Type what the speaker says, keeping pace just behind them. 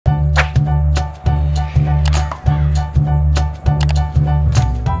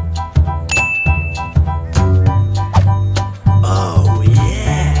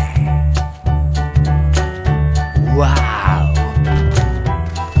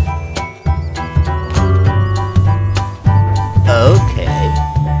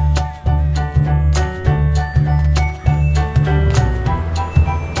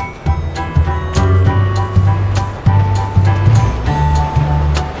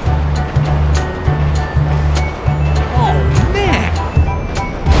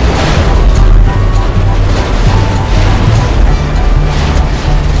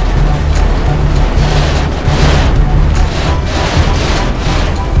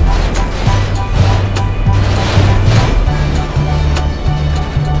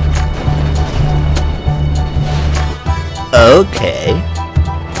Okay.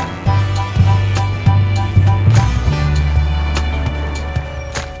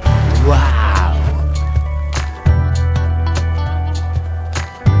 Wow.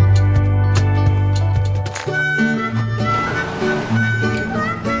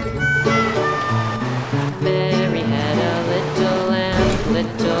 Mary had a little lamb,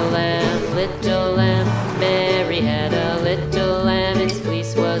 little lamb, little lamb. Mary had a little lamb, its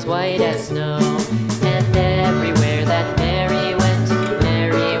fleece was white as snow. And everywhere that Mary went,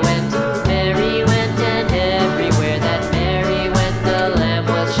 Mary went, Mary went. And everywhere that Mary went, the lamb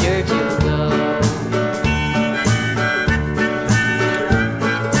was sure to go.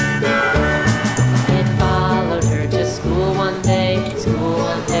 It followed her to school one day, school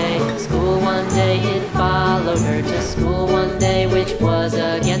one day, school one day. It followed her to school one day, which was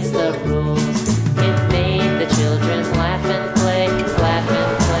against the rules. It made the children laugh and play, laugh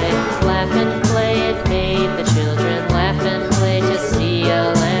and play, laugh and play. It made the children laugh and play to see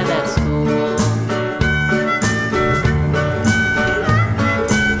a lamb at school.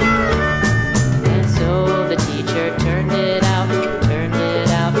 And so the teacher turned it out, turned it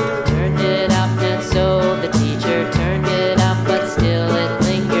out, turned it out. And so the teacher turned it out, but still it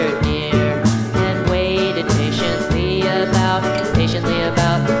lingered near and waited patiently about, patiently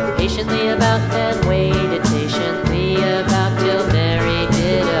about, patiently about, and waited patiently about till Mary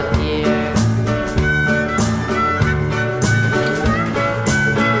did appear.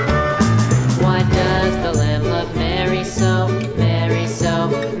 Why does the lamb love Mary so, Mary so,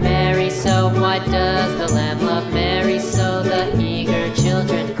 Mary so? Why does the lamb love Mary so? The eager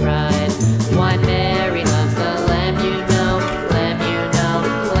children cried. Why Mary loves the lamb, you know, lamb, you know,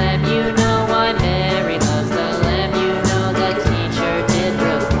 lamb, you know. Why Mary loves the lamb, you know, the teacher did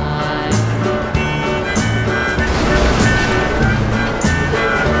reply.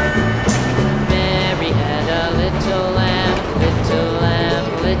 Mary had a little lamb, little lamb,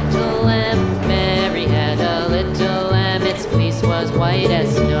 little lamb. Mary had a little lamb, its fleece was white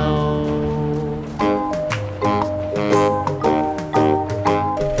as snow.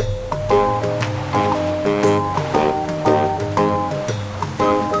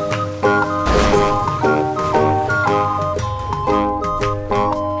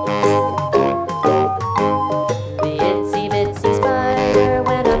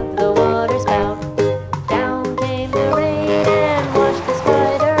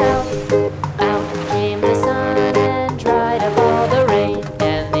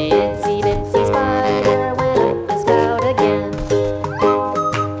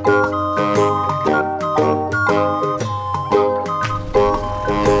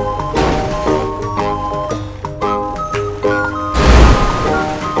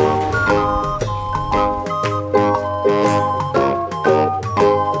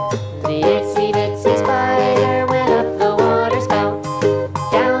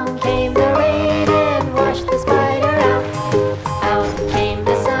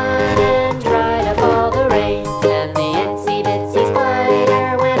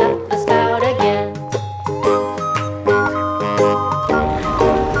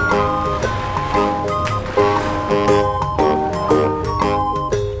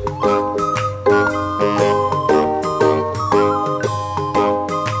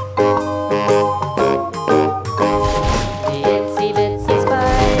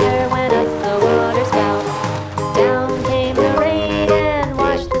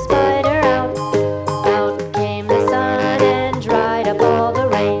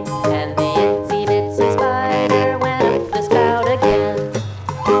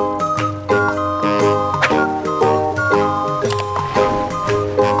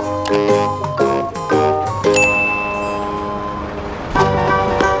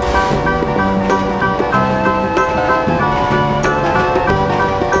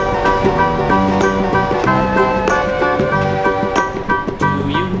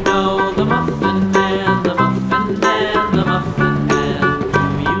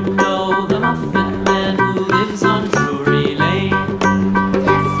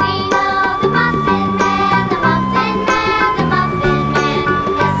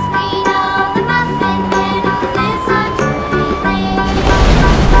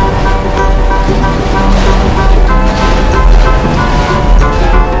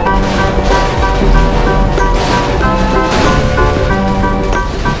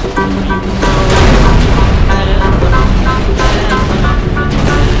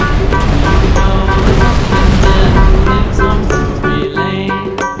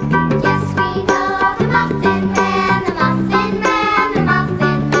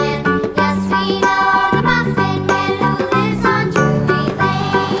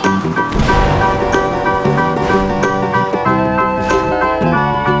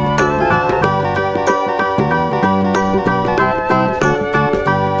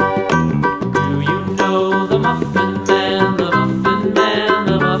 elephant.